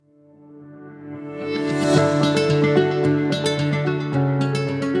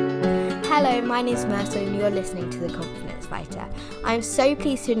my name is Mercer and you're listening to The Confidence Fighter. I am so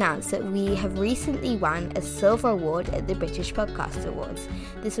pleased to announce that we have recently won a silver award at the British Podcast Awards.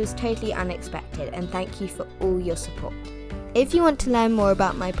 This was totally unexpected and thank you for all your support. If you want to learn more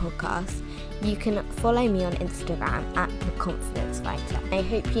about my podcast, you can follow me on Instagram at The Confidence Fighter. I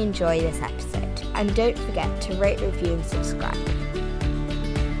hope you enjoy this episode and don't forget to rate, review and subscribe.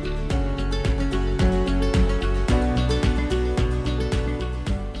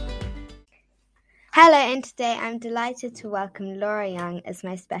 Hello, and today I'm delighted to welcome Laura Young as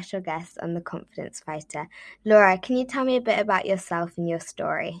my special guest on The Confidence Fighter. Laura, can you tell me a bit about yourself and your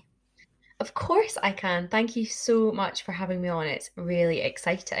story? Of course I can. Thank you so much for having me on. It's really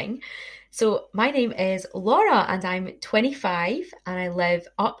exciting. So my name is Laura and I'm 25 and I live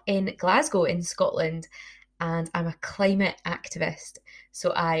up in Glasgow in Scotland and I'm a climate activist.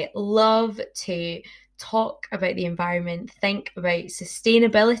 So I love to talk about the environment, think about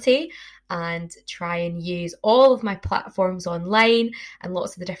sustainability and try and use all of my platforms online and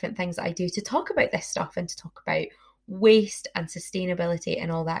lots of the different things that I do to talk about this stuff and to talk about waste and sustainability and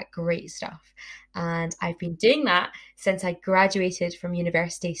all that great stuff. And I've been doing that since I graduated from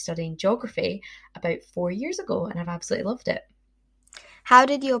university studying geography about 4 years ago, and I've absolutely loved it. How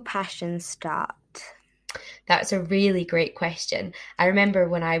did your passion start? That's a really great question. I remember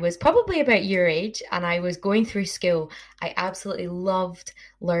when I was probably about your age and I was going through school, I absolutely loved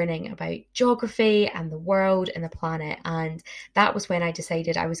learning about geography and the world and the planet. And that was when I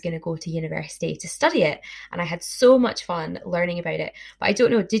decided I was going to go to university to study it. And I had so much fun learning about it. But I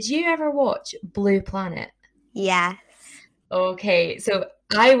don't know, did you ever watch Blue Planet? Yes. Okay, so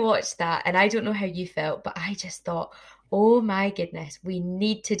I watched that and I don't know how you felt, but I just thought, oh my goodness, we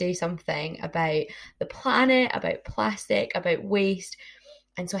need to do something about the planet, about plastic, about waste.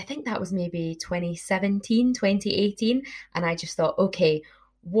 And so I think that was maybe 2017, 2018. And I just thought, okay,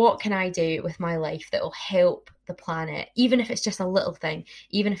 what can I do with my life that will help the planet, even if it's just a little thing,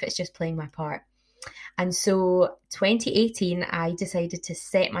 even if it's just playing my part. And so 2018, I decided to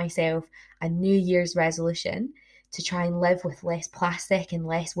set myself a New Year's resolution to try and live with less plastic and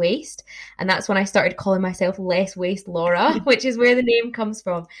less waste. And that's when I started calling myself Less Waste Laura, which is where the name comes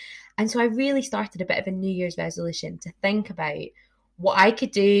from. And so I really started a bit of a New Year's resolution to think about what I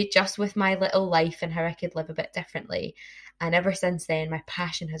could do just with my little life and how I could live a bit differently. And ever since then, my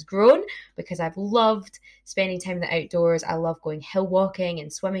passion has grown because I've loved spending time in the outdoors. I love going hill walking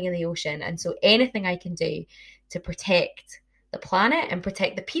and swimming in the ocean. And so anything I can do to protect the planet and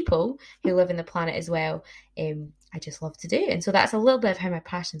protect the people who live in the planet as well, I just love to do. And so that's a little bit of how my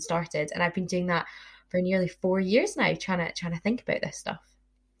passion started. And I've been doing that for nearly 4 years now, trying to think about this stuff.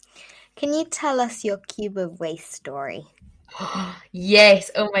 Can you tell us your cube of waste story?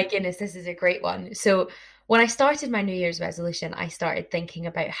 Yes. Oh my goodness, this is a great one. So when I started my New Year's resolution, I started thinking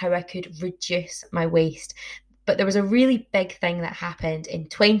about how I could reduce my waste. But there was a really big thing that happened in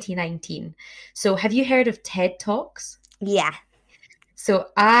 2019. So have you heard of TED Talks? Yeah. So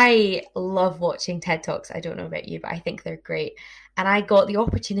I love watching TED Talks. I don't know about you, but I think they're great. And I got the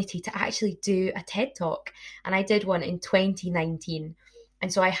opportunity to actually do a TED Talk. And I did one in 2019.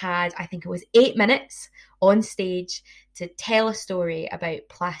 And so I had, I think it was 8 minutes on stage to tell a story about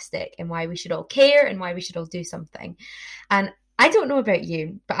plastic and why we should all care and why we should all do something. And I don't know about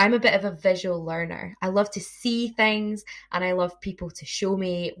you, but I'm a bit of a visual learner. I love to see things and I love people to show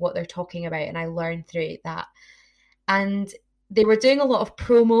me what they're talking about and I learn through that. And they were doing a lot of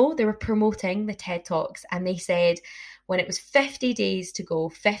promo. They were promoting the TED Talks and they said when it was 50 days to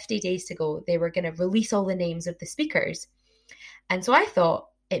go, they were going to release all the names of the speakers. And so I thought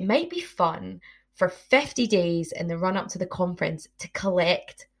it might be fun for 50 days in the run up to the conference to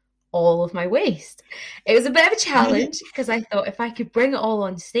collect all of my waste. It was a bit of a challenge because I thought if I could bring it all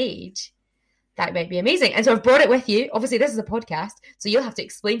on stage, that might be amazing. And so I've brought it with you. Obviously, this is a podcast, so you'll have to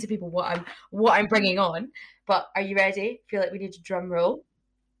explain to people what I'm bringing on. But are you ready? Feel like we need a drum roll.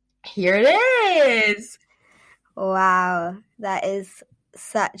 Here it is. Wow, that is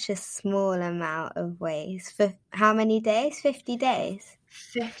such a small amount of waste. For how many days? 50 days?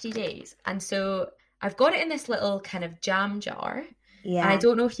 50 days. And so I've got it in this little kind of jam jar. Yeah. And I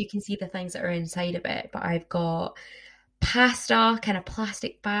don't know if you can see the things that are inside of it, but I've got pasta, kind of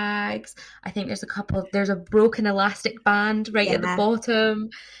plastic bags. I think there's a broken elastic band right at the bottom.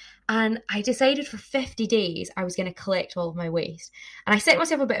 And I decided for 50 days I was going to collect all of my waste. And I set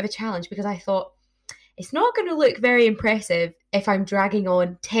myself a bit of a challenge because I thought, it's not going to look very impressive if I'm dragging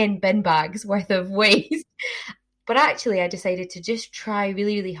on 10 bin bags worth of waste. But actually, I decided to just try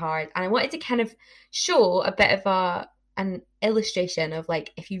really, really hard. And I wanted to kind of show a bit of an illustration of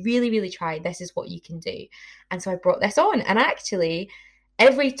like, if you really, really try, this is what you can do. And so I brought this on. And actually,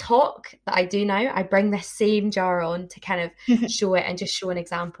 every talk that I do now, I bring this same jar on to kind of show it and just show an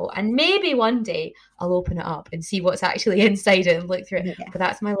example. And maybe one day I'll open it up and see what's actually inside it and look through it. Yeah. But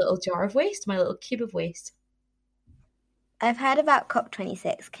that's my little jar of waste, my little cube of waste. I've heard about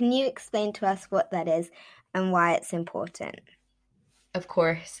COP26. Can you explain to us what that is and why it's important? Of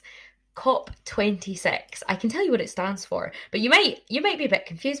course. COP26. I can tell you what it stands for, but you might be a bit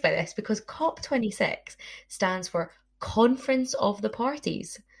confused by this because COP26 stands for Conference of the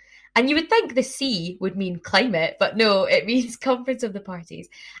Parties. And you would think the C would mean climate, but no, it means Conference of the Parties.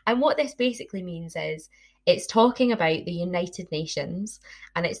 And what this basically means is it's talking about the United Nations,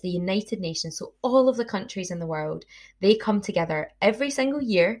 and it's the United Nations. So all of the countries in the world, they come together every single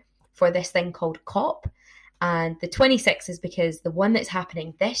year for this thing called COP. And the 26 is because the one that's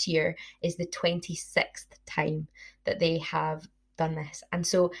happening this year is the 26th time that they have done this. And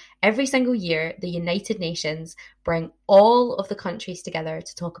so every single year, the United Nations bring all of the countries together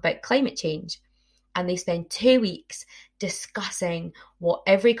to talk about climate change. And they spend 2 weeks discussing what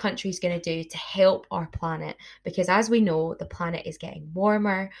every country is going to do to help our planet. Because as we know, the planet is getting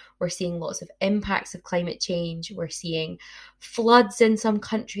warmer. We're seeing lots of impacts of climate change. We're seeing floods in some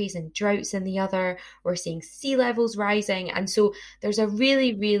countries and droughts in the other. We're seeing sea levels rising. And so there's a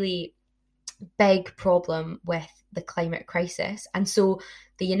really, really big problem with the climate crisis. And so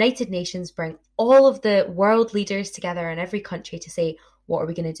the United Nations bring all of the world leaders together in every country to say, what are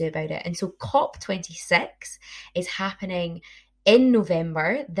we going to do about it? And so COP26 is happening in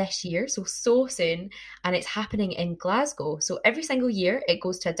November this year, so soon, and it's happening in Glasgow. So every single year it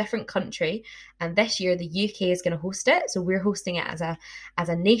goes to a different country, and this year the UK is going to host it. So we're hosting it as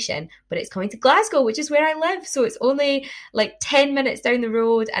a nation, but it's coming to Glasgow, which is where I live. So it's only like 10 minutes down the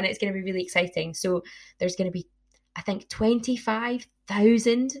road, and it's going to be really exciting. So there's going to be, I think,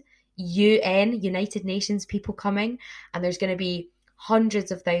 25,000 United Nations people coming, and there's going to be hundreds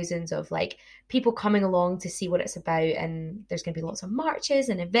of thousands of like people coming along to see what it's about, and there's going to be lots of marches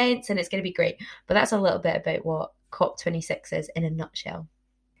and events, and it's going to be great. But that's a little bit about what COP26 is in a nutshell.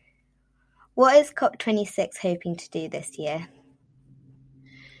 What is COP26 hoping to do this year?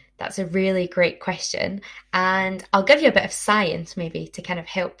 That's a really great question, and I'll give you a bit of science maybe to kind of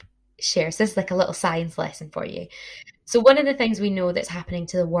help share. So this is like a little science lesson for you. So one of the things we know that's happening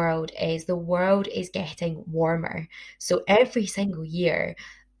to the world is getting warmer. So every single year,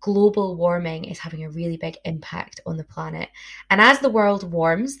 global warming is having a really big impact on the planet. And as the world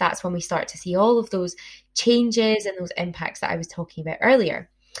warms, that's when we start to see all of those changes and those impacts that I was talking about earlier.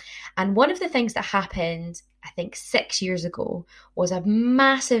 And one of the things that happened, I think 6 years ago, was a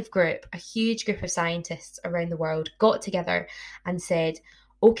massive group, a huge group of scientists around the world got together and said,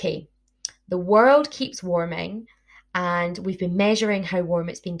 okay, the world keeps warming, and we've been measuring how warm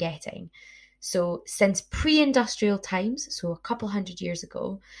it's been getting. So since pre-industrial times, so a couple hundred years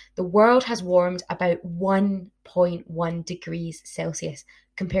ago, the world has warmed about 1.1 degrees Celsius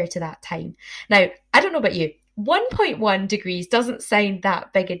compared to that time. Now, I don't know about you, 1.1 degrees doesn't sound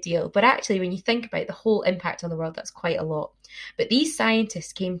that big a deal, but actually when you think about the whole impact on the world, that's quite a lot. But these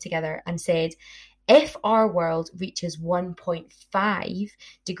scientists came together and said, if our world reaches 1.5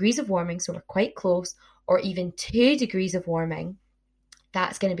 degrees of warming, so we're quite close, or even 2 degrees of warming,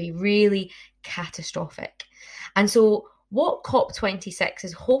 that's going to be really catastrophic. And so what COP26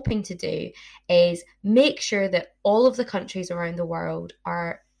 is hoping to do is make sure that all of the countries around the world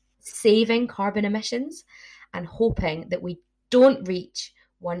are saving carbon emissions and hoping that we don't reach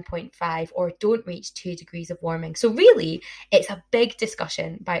 1.5 or don't reach 2 degrees of warming. So really, it's a big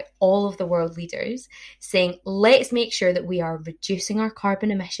discussion by all of the world leaders saying, let's make sure that we are reducing our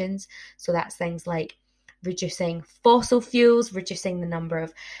carbon emissions. So that's things like reducing fossil fuels, reducing the number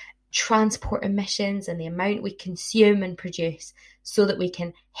of transport emissions and the amount we consume and produce so that we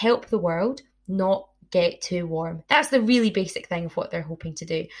can help the world not get too warm. That's the really basic thing of what they're hoping to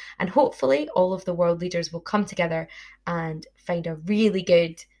do. And hopefully all of the world leaders will come together and find a really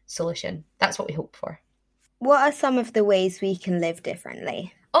good solution. That's what we hope for. What are some of the ways we can live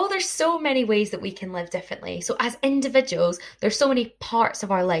differently? Oh, there's so many ways that we can live differently. So as individuals, there's so many parts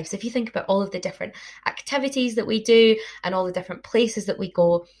of our lives. If you think about all of the different activities that we do and all the different places that we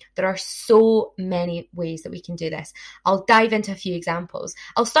go, there are so many ways that we can do this. I'll dive into a few examples.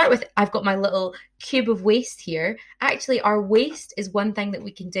 I'll start with, I've got my little cube of waste here. Actually, our waste is one thing that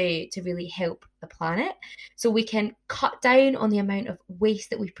we can do to really help the planet. So we can cut down on the amount of waste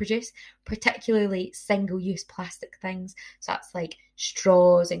that we produce, particularly single-use plastic things. So that's like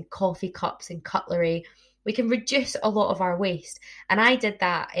straws and coffee cups and cutlery. We can reduce a lot of our waste. And I did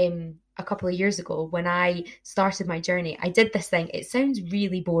that a couple of years ago when I started my journey. I did this thing. It sounds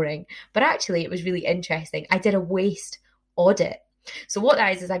really boring, but actually it was really interesting. I did a waste audit. So what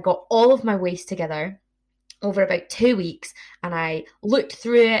that is I got all of my waste together over about 2 weeks, and I looked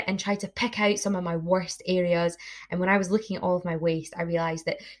through it and tried to pick out some of my worst areas. And when I was looking at all of my waste, I realized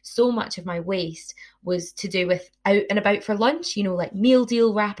that so much of my waste was to do with out and about for lunch, like meal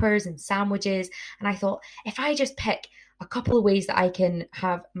deal wrappers and sandwiches. And I thought, if I just pick a couple of ways that I can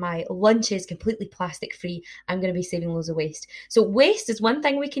have my lunches completely plastic free, I'm going to be saving loads of waste. So waste is one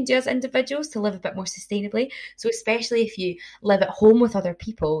thing we can do as individuals to live a bit more sustainably. So especially if you live at home with other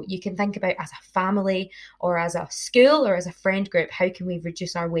people, you can think about as a family or as a school or as a friend group, how can we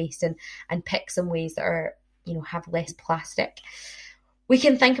reduce our waste and pick some ways that are, have less plastic. We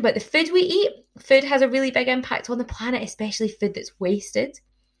can think about the food we eat. Food has a really big impact on the planet, especially food that's wasted.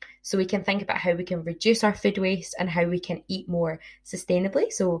 So we can think about how we can reduce our food waste and how we can eat more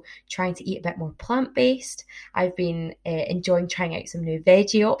sustainably. So trying to eat a bit more plant-based. I've been enjoying trying out some new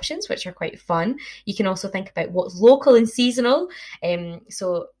veggie options, which are quite fun. You can also think about what's local and seasonal.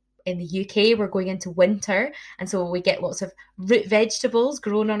 So in the UK, we're going into winter, and so we get lots of root vegetables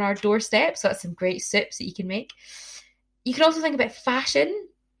grown on our doorstep. So that's some great soups that you can make. You can also think about fashion.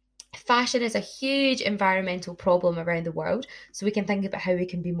 Fashion is a huge environmental problem around the world, so we can think about how we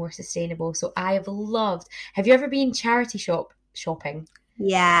can be more sustainable. So have you ever been charity shopping?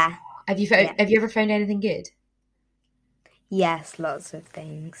 Yeah. Have you ever found anything good? Yes, lots of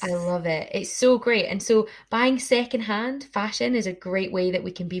things. I love it. It's so great. And so buying secondhand fashion is a great way that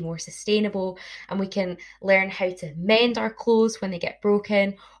we can be more sustainable, and we can learn how to mend our clothes when they get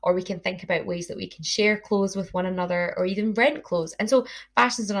broken, or we can think about ways that we can share clothes with one another or even rent clothes. And so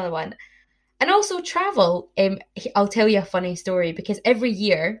fashion's another one. And also travel. I'll tell you a funny story, because every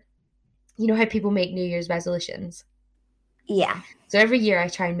year, you know how people make New Year's resolutions? Yeah. So every year I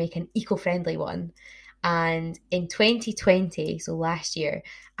try and make an eco-friendly one. And in 2020, so last year,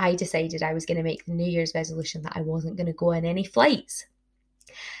 I decided I was going to make the New Year's resolution that I wasn't going to go on any flights.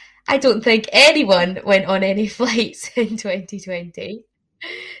 I don't think anyone went on any flights in 2020.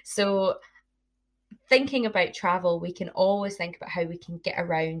 So thinking about travel, we can always think about how we can get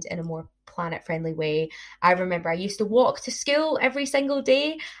around in a more planet-friendly way. I remember I used to walk to school every single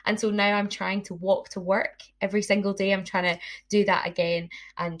day, and so now I'm trying to walk to work every single day. I'm trying to do that again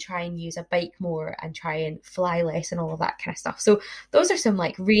and try and use a bike more and try and fly less and all of that kind of stuff. So those are some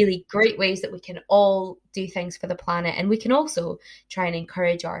really great ways that we can all do things for the planet, and we can also try and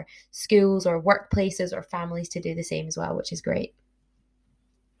encourage our schools or workplaces or families to do the same as well, which is great.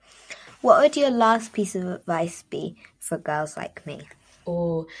 What would your last piece of advice be for girls like me?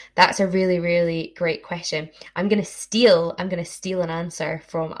 Oh, that's a really, really great question. I'm going to steal an answer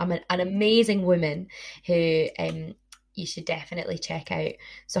from an amazing woman who you should definitely check out.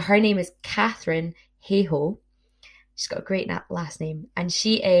 So her name is Catherine Hayhoe. She's got a great last name, and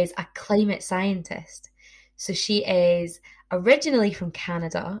she is a climate scientist. So she is originally from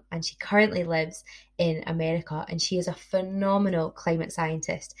Canada, and she currently lives in America, and she is a phenomenal climate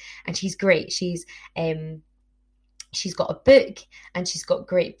scientist, and she's great. She's got a book, and she's got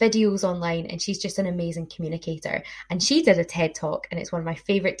great videos online, and she's just an amazing communicator. And she did a TED Talk, and it's one of my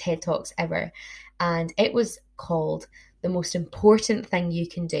favorite TED Talks ever. And it was called "The Most Important Thing You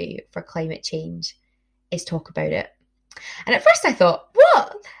Can Do for Climate Change is Talk About It." And at first I thought,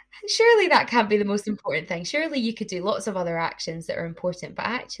 what? Surely that can't be the most important thing. Surely you could do lots of other actions that are important. But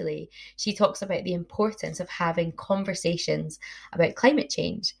actually, she talks about the importance of having conversations about climate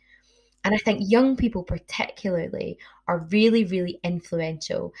change. And I think young people particularly are really, really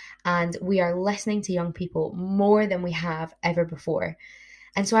influential. And we are listening to young people more than we have ever before.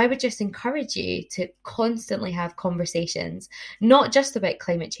 And so I would just encourage you to constantly have conversations, not just about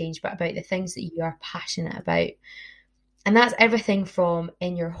climate change, but about the things that you are passionate about. And that's everything from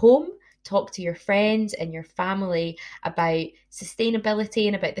in your home, talk to your friends and your family about sustainability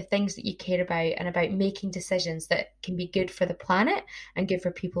and about the things that you care about, and about making decisions that can be good for the planet and good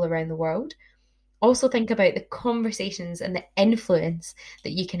for people around the world. Also think about the conversations and the influence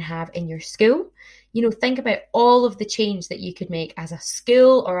that you can have in your school. Think about all of the change that you could make as a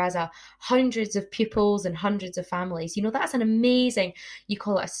school or as hundreds of pupils and hundreds of families. That's an amazing, you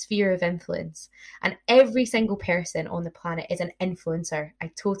call it a sphere of influence. And every single person on the planet is an influencer.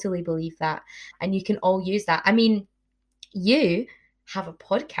 I totally believe that. And you can all use that. I mean, you have a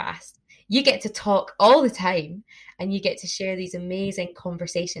podcast. You get to talk all the time, and you get to share these amazing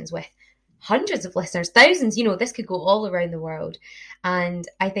conversations with hundreds of listeners, thousands. This could go all around the world. And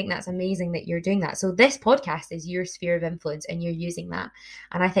I think that's amazing that you're doing that. So this podcast is your sphere of influence, and you're using that.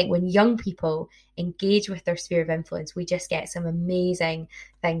 And I think when young people engage with their sphere of influence, we just get some amazing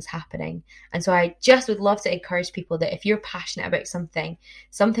things happening. And so I just would love to encourage people that if you're passionate about something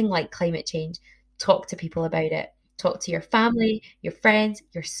like climate change, talk to people about it. talk to your family, your friends,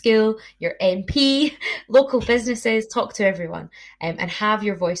 your school, your MP, local businesses, talk to everyone, and have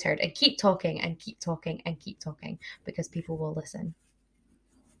your voice heard, and keep talking and keep talking and keep talking, because people will listen.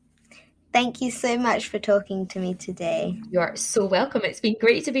 Thank you so much for talking to me today. You are so welcome. It's been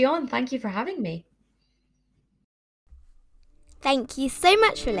great to be on. Thank you for having me. Thank you so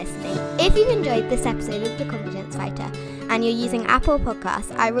much for listening. If you've enjoyed this episode of The Confidence Fighter and you're using Apple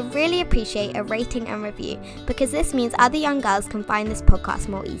Podcasts, I would really appreciate a rating and review, because this means other young girls can find this podcast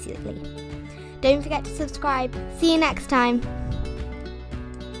more easily. Don't forget to subscribe. See you next time.